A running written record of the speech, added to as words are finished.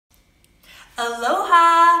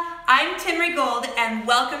Aloha! I'm Timree Gold and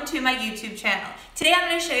welcome to my YouTube channel. Today I'm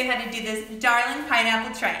going to show you how to do this darling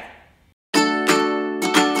pineapple tray.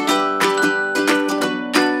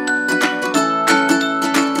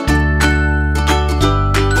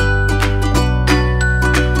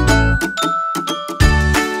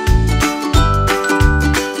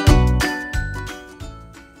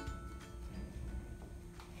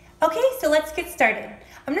 Okay, so let's get started.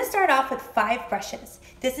 I'm going to start off with 5 brushes.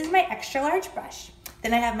 This is my extra large brush.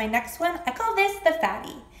 Then I have my next one, I call this the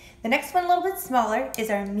fatty. The next one, a little bit smaller,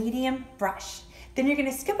 is our medium brush. Then you're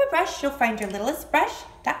going to skip a brush, you'll find your littlest brush,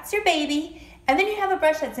 that's your baby. And then you have a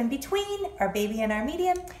brush that's in between our baby and our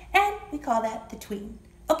medium, and we call that the tween.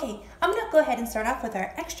 Okay, I'm going to go ahead and start off with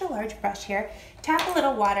our extra large brush here, tap a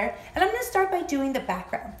little water, and I'm going to start by doing the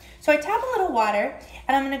background. So I tap a little water,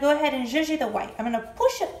 and I'm going to go ahead and zhuzh the white. I'm going to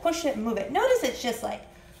push it, move it. Notice it's just like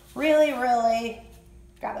really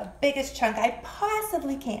grab a biggest chunk I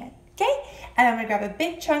possibly can, okay? And I'm going to grab a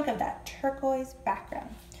big chunk of that turquoise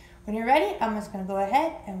background. When you're ready, I'm just going to go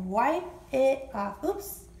ahead and wipe it off.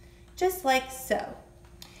 Oops, just like so.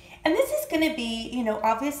 And this is going to be,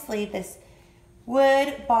 obviously this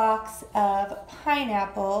wood box of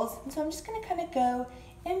pineapples. And so I'm just going to kind of go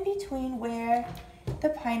in between where the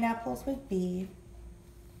pineapples would be.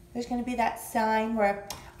 There's going to be that sign where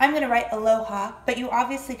I'm going to write Aloha, but you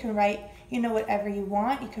obviously can write, whatever you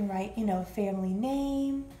want. You can write, a family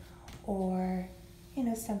name or,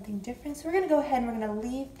 something different. So we're going to go ahead and we're going to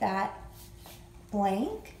leave that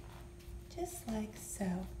blank, just like so.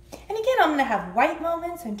 And again, I'm going to have white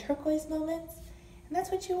moments and turquoise moments. And that's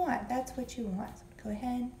what you want. That's what you want. So go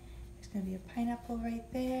ahead. There's going to be a pineapple right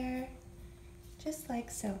there. Just like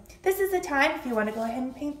so. This is the time, if you want to go ahead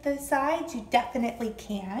and paint the sides, you definitely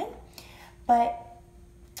can. But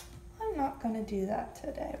I'm not going to do that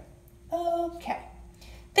today. Okay.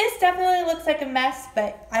 This definitely looks like a mess,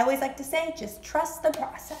 but I always like to say, just trust the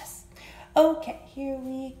process. Okay, here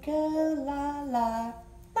we go. La, la,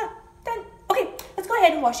 la. Done. Okay, let's go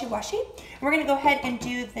ahead and washy. We're going to go ahead and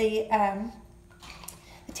do the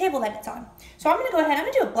table that it's on. So I'm going to go ahead, I'm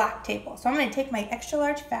going to do a black table. So I'm going to take my extra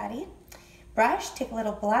large fatty brush, take a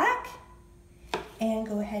little black, and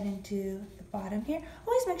go ahead and do the bottom here.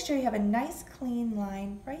 Always make sure you have a nice clean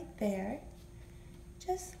line right there,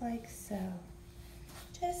 just like so.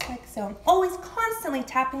 Just like so. I'm always constantly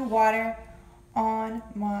tapping water on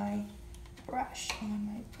my brush,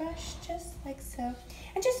 just like so.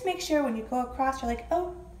 And just make sure when you go across, you're like,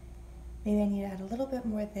 oh, maybe I need to add a little bit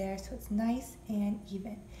more there so it's nice and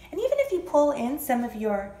even. And even if you pull in some of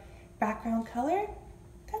your background color,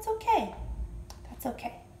 that's okay. That's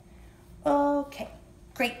okay. Okay,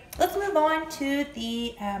 great. Let's move on to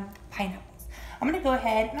the pineapples. I'm going to go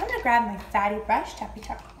ahead and I'm going to grab my fatty brush, tappy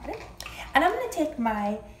water, and I'm going to take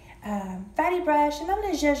my fatty brush and I'm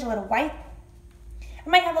going to zhuzh a little white. I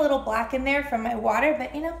might have a little black in there from my water,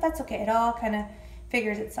 but that's okay. It all kind of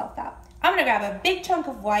figures itself out. I'm going to grab a big chunk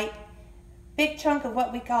of white, big chunk of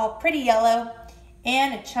what we call pretty yellow,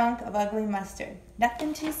 and a chunk of ugly mustard.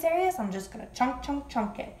 Nothing too serious. I'm just going to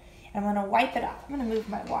chunk it. And I'm going to wipe it off. I'm going to move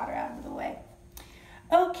my water out of the way.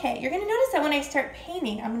 Okay, you're going to notice that when I start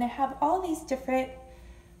painting, I'm going to have all these different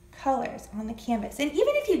colors on the canvas. And even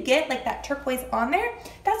if you get like that turquoise on there,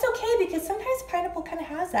 that's okay because sometimes pineapple kind of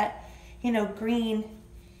has that, green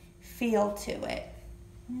feel to it.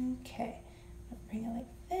 Okay, I'll bring it like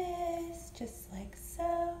this, just like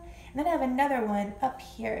so. And then I have another one up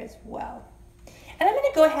here as well. And I'm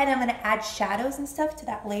going to go ahead and I'm going to add shadows and stuff to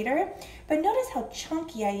that later. But notice how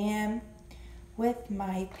chunky I am with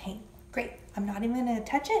my paint. Great. I'm not even going to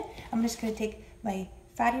touch it. I'm just going to take my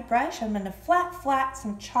fatty brush. I'm going to flat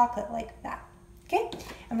some chocolate like that. Okay?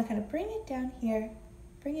 I'm going to kind of bring it down here.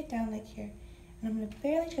 Bring it down like here. And I'm going to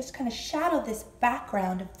barely just kind of shadow this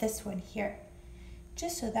background of this one here.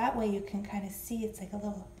 Just so that way you can kind of see it's like a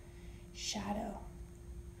little shadow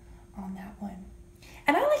on that one.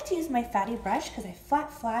 And I like to use my fatty brush because I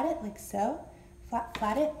flat it like so,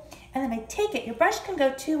 flat it, and then I take it. Your brush can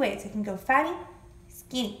go 2 ways. It can go fatty,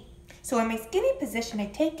 skinny. So in my skinny position, I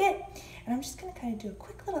take it, and I'm just going to kind of do a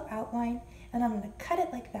quick little outline, and I'm going to cut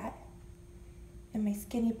it like that in my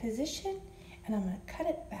skinny position, and I'm going to cut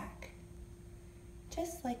it back,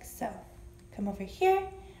 just like so. Come over here,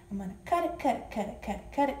 I'm going to cut it,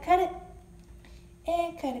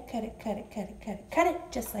 and cut it,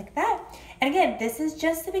 just like that. And again, this is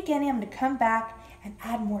just the beginning. I'm going to come back and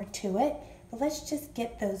add more to it. But let's just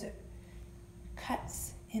get those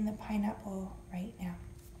cuts in the pineapple right now.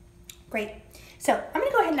 Great. So I'm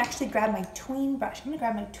going to go ahead and actually grab my tween brush. I'm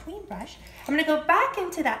going to go back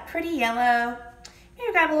into that pretty yellow.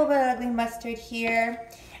 Maybe grab a little bit of ugly mustard here.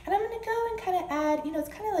 And And I'm gonna go and kind of add, you know, it's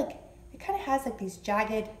kind of like, it kind of has like these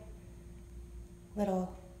jagged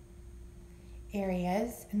little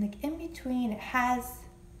areas, and like in between it has,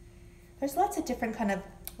 there's lots of different kind of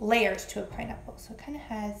layers to a pineapple. So it kind of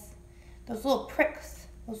has those little pricks,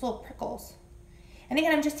 those little prickles. And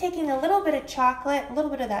again, I'm just taking a little bit of chocolate, a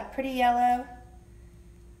little bit of that pretty yellow,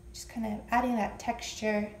 just kind of adding that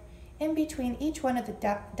texture in between each one of the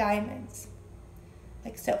diamonds,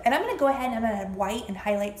 like so. And I'm gonna go ahead and I'm gonna add white and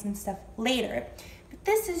highlight some stuff later, but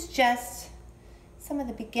this is just some of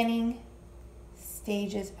the beginning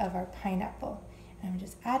stages of our pineapple. And I'm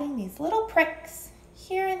just adding these little pricks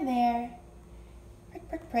here and there, prick,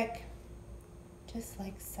 prick, prick, just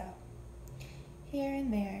like so. Here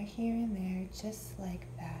and there, just like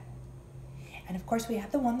that. And of course we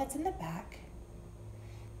have the one that's in the back.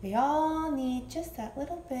 We all need just that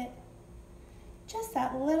little bit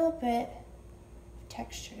of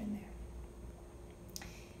texture in there.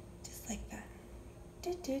 Just like that.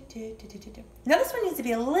 Now this one needs to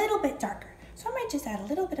be a little bit darker. So I might just add a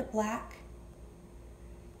little bit of black.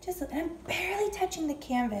 And I'm barely touching the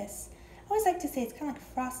canvas. I always like to say it's kind of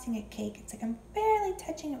like frosting a cake. It's like I'm barely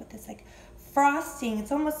touching it with this like frosting.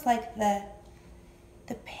 It's almost like the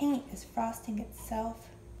paint is frosting itself.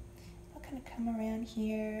 I'll kind of come around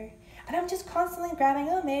here. And I'm just constantly grabbing,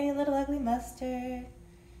 oh, maybe a little ugly mustard,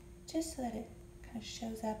 just so that it kind of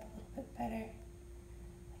shows up a little bit better.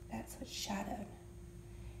 Like that, so it's shadowed.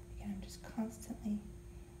 Again, I'm just constantly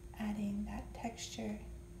adding that texture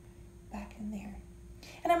back in there.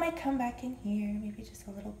 And I might come back in here, maybe just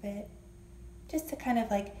a little bit, just to kind of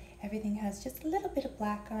like, everything has just a little bit of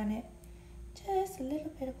black on it. Just a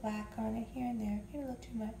little bit of black on it here and there, maybe a little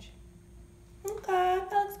too much. Okay,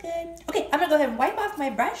 that looks good. Okay, I'm gonna go ahead and wipe off my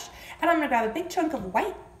brush, and I'm gonna grab a big chunk of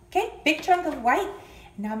white, okay? Big chunk of white.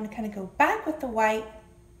 And now I'm gonna kind of go back with the white,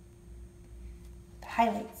 the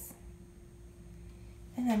highlights.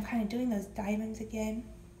 And then I'm kind of doing those diamonds again.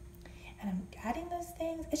 And I'm adding those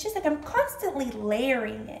things. It's just like I'm constantly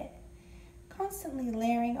layering it. Constantly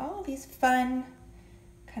layering all these fun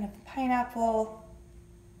kind of pineapple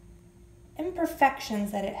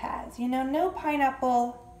imperfections that it has. You know, no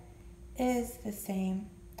pineapple is the same,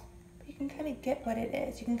 but you can kind of get what it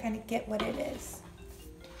is. You can kind of get what it is.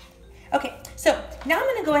 Okay, so now I'm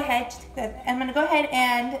gonna go ahead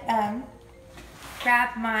and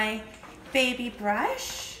grab my baby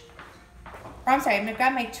brush. Or I'm sorry, I'm gonna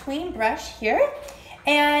grab my tween brush here,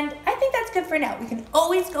 and I think that's good for now. We can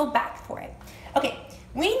always go back for it. Okay,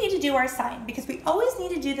 we need to do our sign, because we always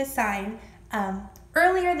need to do the sign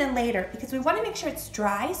earlier than later, because we want to make sure it's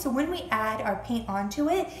dry, so when we add our paint onto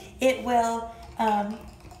it, it will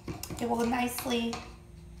nicely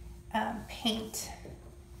paint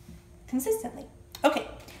consistently. Okay,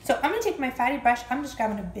 so I'm gonna take my fatty brush. I'm just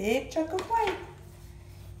grabbing a big chunk of white.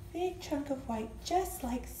 Big chunk of white, just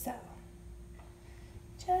like so.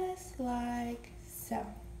 Just like so.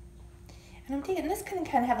 And I'm taking, this can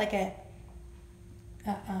kind of have like a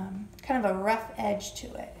kind of a rough edge to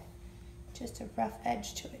it. Just a rough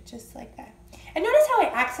edge to it, just like that. And notice how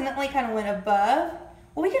I accidentally kind of went above.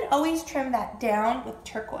 Well, we can always trim that down with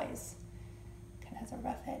turquoise. Kind of has a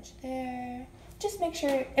rough edge there. Just make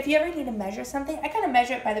sure, if you ever need to measure something, I kind of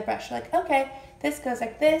measure it by the brush. Like, okay, this goes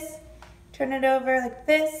like this. Turn it over like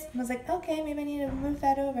this. And I was like, okay, maybe I need to move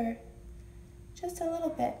that over just a little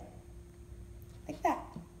bit, like that.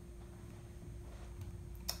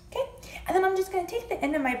 Okay, and then I'm just gonna take the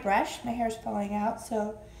end of my brush. My hair's falling out,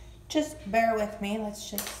 so just bear with me. Let's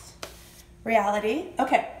just, reality.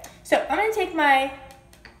 Okay, so I'm gonna take my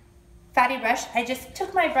fatty brush. I just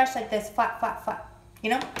took my brush like this, flat, flat, flat, you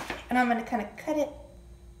know? And I'm gonna kind of cut it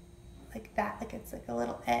like that, like it's like a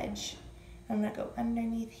little edge. I'm gonna go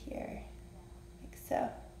underneath here, like so,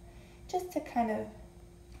 just to kind of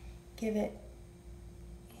give it,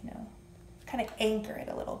 you know, kind of anchor it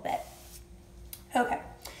a little bit. Okay,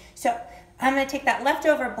 so I'm gonna take that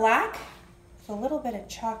leftover black with a little bit of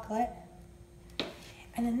chocolate,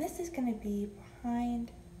 and then this is gonna be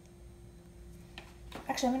behind,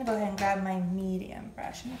 actually I'm gonna go ahead and grab my medium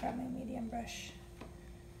brush. I'm gonna grab my medium brush.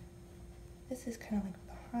 This is kind of like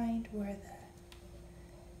behind where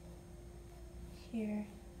here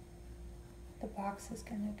the box is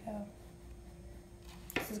gonna go.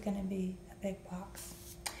 This is gonna be a big box.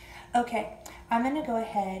 Okay, I'm gonna go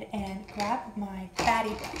ahead and grab my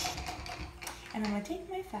fatty brush. And I'm gonna take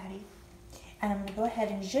my fatty and I'm gonna go ahead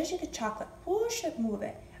and zhuzh the chocolate, push it, move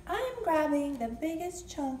it. I'm grabbing the biggest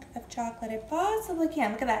chunk of chocolate I possibly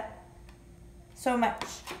can. Look at that, so much,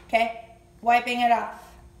 okay? Wiping it off,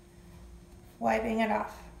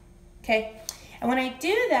 okay? And when I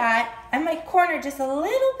do that, I might corner just a little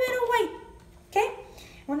bit of white, okay?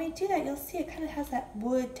 When I do that, you'll see it kind of has that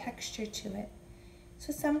wood texture to it.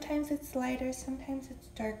 So sometimes it's lighter, sometimes it's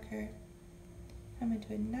darker. I'm going to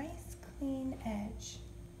do a nice clean edge.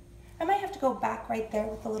 I might have to go back right there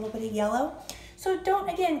with a little bit of yellow. So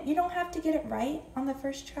again, you don't have to get it right on the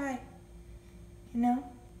first try. You know,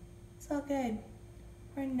 it's all good.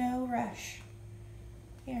 We're in no rush.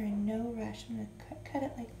 We are in no rush. I'm going to cut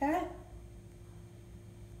it like that.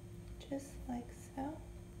 Just like so.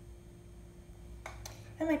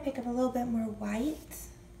 I might pick up a little bit more white.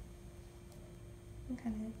 I'm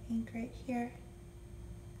kind of ink right here.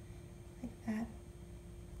 Like that.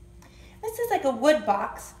 This is like a wood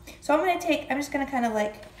box. So I'm just going to kind of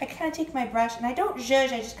like, I kind of take my brush and I don't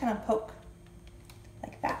zhuzh, I just kind of poke.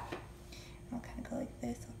 Like that. I'll kind of go like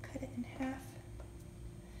this. I'll cut it in half.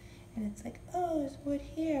 And it's like, oh, there's wood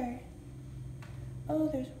here. Oh,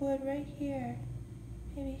 there's wood right here.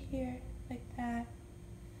 Maybe here, like that.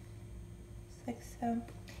 Just like so.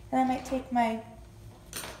 And I might take my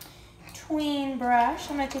tween brush.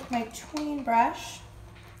 I'm going to take my tween brush.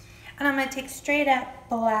 And I'm going to take straight up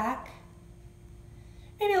black.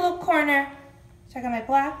 Maybe a little corner. So I got my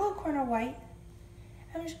black, a little corner white.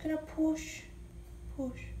 I'm just going to push,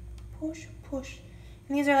 push, push, push.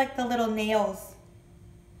 And these are like the little nails.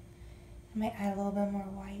 I might add a little bit more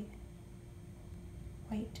white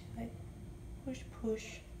to it. Push, push,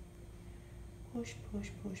 push, push,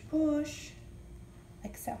 push, push,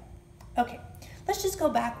 like so. Okay, let's just go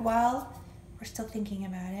back while we're still thinking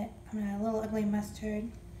about it. I'm gonna add a little ugly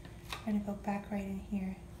mustard. I'm gonna go back right in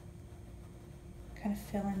here, kind of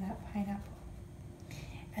fill in that pineapple.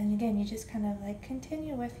 And again, you just kind of like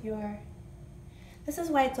continue with your, this is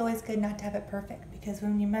why it's always good not to have it perfect, because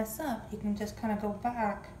when you mess up, you can just kind of go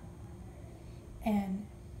back and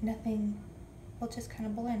nothing will just kind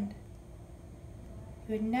of blend.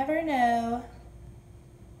 You would never know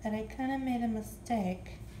that I kind of made a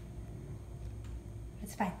mistake.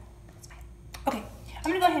 It's fine, it's fine. Okay, I'm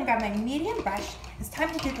gonna go ahead and grab my medium brush. It's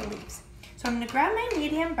time to do the leaves. So I'm gonna grab my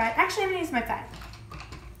medium brush. Actually, I'm gonna use my fatty. I'm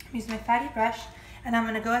gonna use my fatty brush, and I'm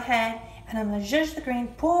gonna go ahead and I'm gonna zhuzh the green,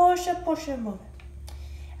 push it, move it.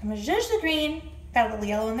 I'm gonna zhuzh the green, got a little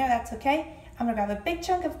yellow in there, that's okay. I'm gonna grab a big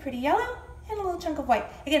chunk of pretty yellow and a little chunk of white.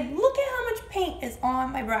 Again, look at how much paint is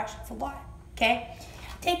on my brush. It's a lot, okay?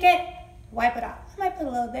 Take it, wipe it off. I might put a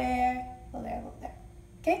little there, a little there, a little there,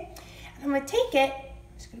 okay? And I'm gonna take it,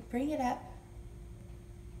 I'm just gonna bring it up,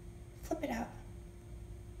 flip it out,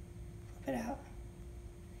 flip it out.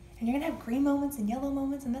 And you're gonna have green moments and yellow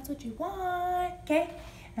moments, and that's what you want, okay?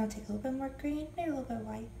 And I'll take a little bit more green, maybe a little bit of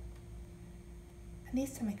white. And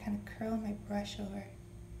this time I kind of curl my brush over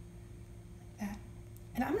like that.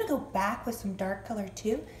 And I'm gonna go back with some dark color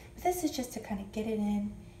too, but this is just to kind of get it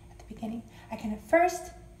in at the beginning. I kind of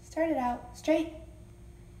first start it out straight, and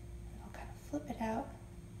I'll kind of flip it out,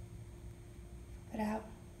 and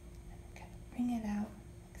kind of bring it out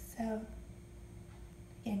like so.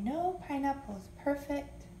 Again, no pineapple is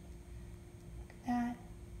perfect, like that.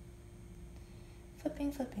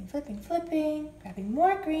 Flipping, flipping, flipping, flipping, grabbing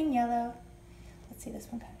more green, yellow. Let's see, this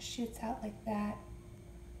one kind of shoots out like that.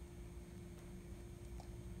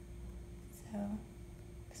 So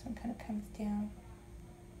this one kind of comes down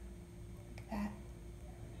like that.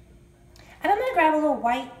 And I'm going to grab a little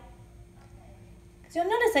white, because you'll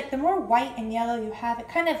notice like the more white and yellow you have, it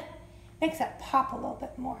kind of makes that pop a little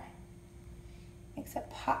bit more. Makes it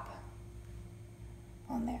pop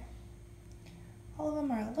on there. All of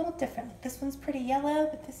them are a little different. Like this one's pretty yellow,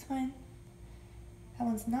 but this one, that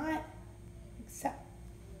one's not. Like so.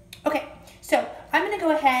 Okay, so I'm going to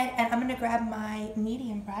go ahead and I'm going to grab my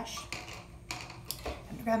medium brush. I'm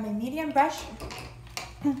going to grab my medium brush.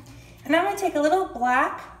 And I'm going to take a little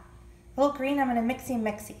black, a little green, I'm going to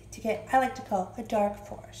mixy to get, I like to call a dark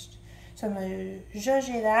forest. So I'm going to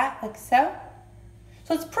zhuzh that like so.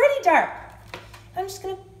 So it's pretty dark. I'm just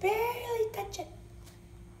going to barely touch it.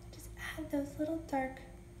 Just add those little dark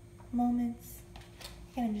moments.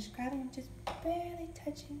 Again, I'm just grabbing, just barely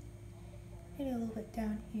touching. Maybe a little bit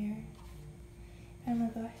down here. And I'm going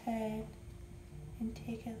to go ahead and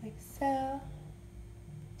take it like so.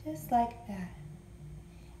 Just like that.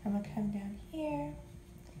 I'm going to come down here.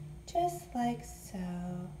 Just like so.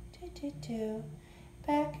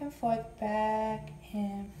 Back and forth, back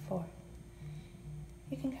and forth.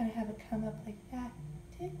 You can kind of have it come up like that.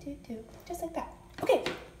 Just like that. Okay,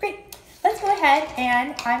 great. Let's go ahead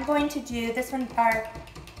and I'm going to do this one. Our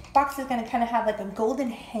box is going to kind of have like a golden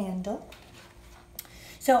handle.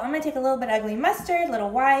 So I'm going to take a little bit of ugly mustard, a little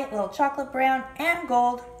white, a little chocolate brown, and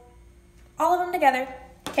gold. All of them together,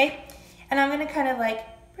 okay? And I'm going to kind of like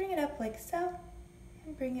bring it up like so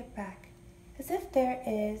and bring it back. As if there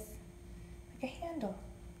is like a handle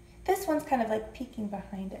one's kind of like peeking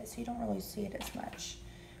behind it, so you don't really see it as much.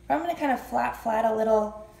 But I'm gonna kind of flat a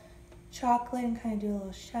little chocolate and kind of do a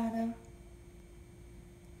little shadow.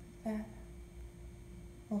 Like that.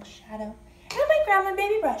 A little shadow. And I might grab my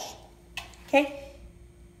baby brush. Okay?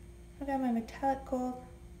 I've got my metallic gold.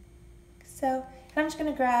 Like so. And I'm just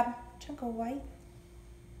gonna grab a chunk of white.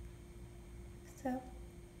 Like so.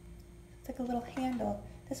 It's like a little handle.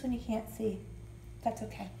 This one you can't see. That's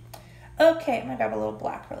okay. Okay, I'm gonna grab a little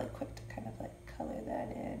black really quick to kind of like color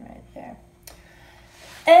that in right there.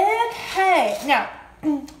 Okay, now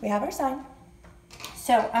we have our sign.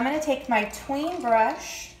 So I'm gonna take my tween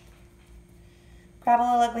brush, grab a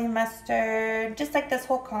little ugly mustard, just like this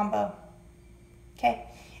whole combo. Okay,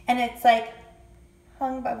 and it's like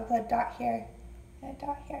hung by, we'll put a dot here and a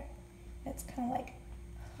dot here. And it's kind of like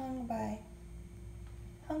hung by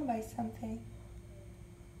something.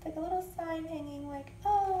 It's like a little sign hanging like,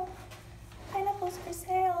 oh, pineapples for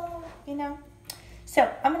sale, you know? So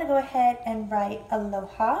I'm gonna go ahead and write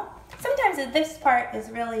Aloha. Sometimes if this part is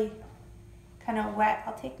really kind of wet,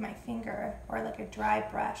 I'll take my finger or like a dry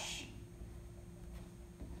brush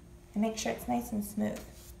and make sure it's nice and smooth.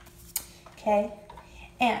 Okay,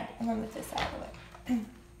 and I'm gonna move this out of the way.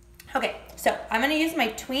 Okay, so I'm gonna use my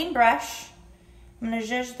tween brush. I'm gonna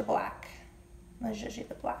zhuzh the black. I'm gonna zhuzh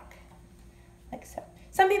the black, like so.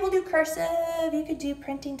 Some people do cursive, you could do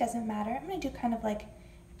printing, doesn't matter. I'm gonna do kind of like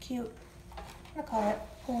cute, I'm gonna call it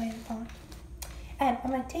Hawaiian font. And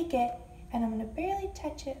I'm gonna take it and I'm gonna barely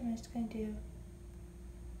touch it. I'm just gonna do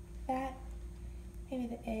that, maybe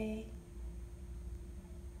the A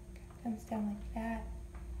comes down like that,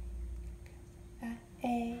 that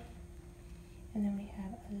A, and then we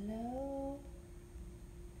have Aloha.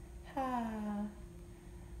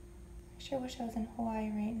 I sure wish I was in Hawaii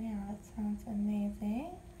right now. That sounds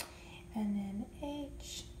amazing. And then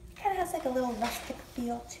H, kind of has like a little rustic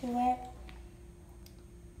feel to it.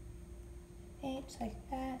 H like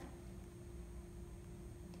that.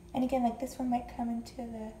 And again, like this one might come into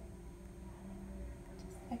the,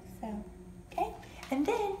 just like so, okay? And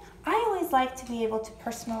then I always like to be able to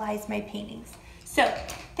personalize my paintings. So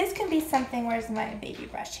this can be something, where's my baby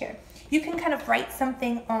brush here? You can kind of write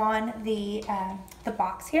something on the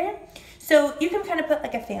box here. So you can kind of put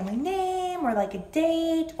like a family name or like a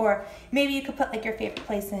date, or maybe you could put like your favorite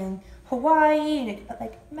place in Hawaii, and you could put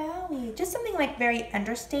like Maui, just something like very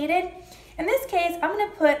understated. In this case, I'm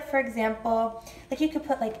gonna put, for example, like you could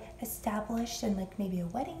put like established and like maybe a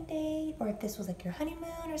wedding date, or if this was like your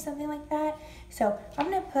honeymoon or something like that. So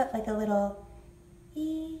I'm gonna put like a little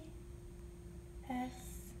EST,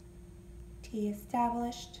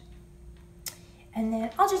 established. And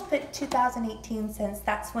then I'll just put 2018 since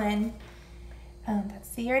that's when, that's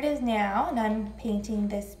the year it is now, and I'm painting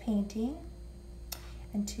this painting.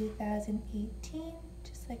 And 2018,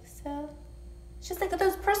 just like so. It's just like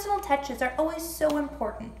those personal touches are always so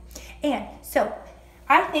important. And so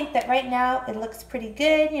I think that right now it looks pretty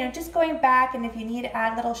good. You know, just going back, and if you need to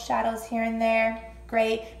add little shadows here and there,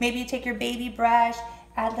 great. Maybe you take your baby brush,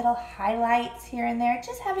 add little highlights here and there.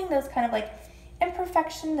 Just having those kind of like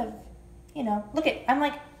imperfection of, you know, look at, I'm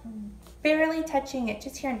like barely touching it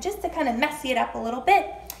just here, and just to kind of messy it up a little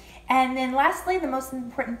bit. And then lastly, the most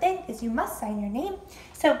important thing is you must sign your name.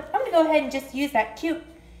 So I'm gonna go ahead and just use that cute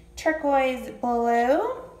turquoise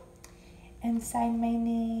blue and sign my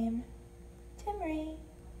name, Timree.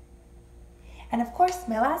 And of course,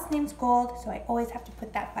 my last name's gold, so I always have to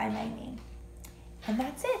put that by my name. And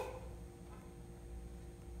that's it.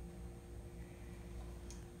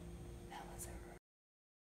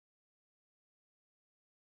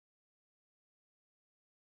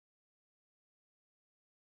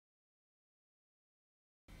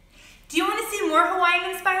 Do you want to see more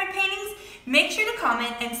Hawaiian-inspired paintings? Make sure to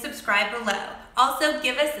comment and subscribe below. Also,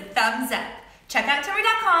 give us a thumbs up. Check out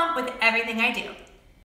Timree.com with everything I do.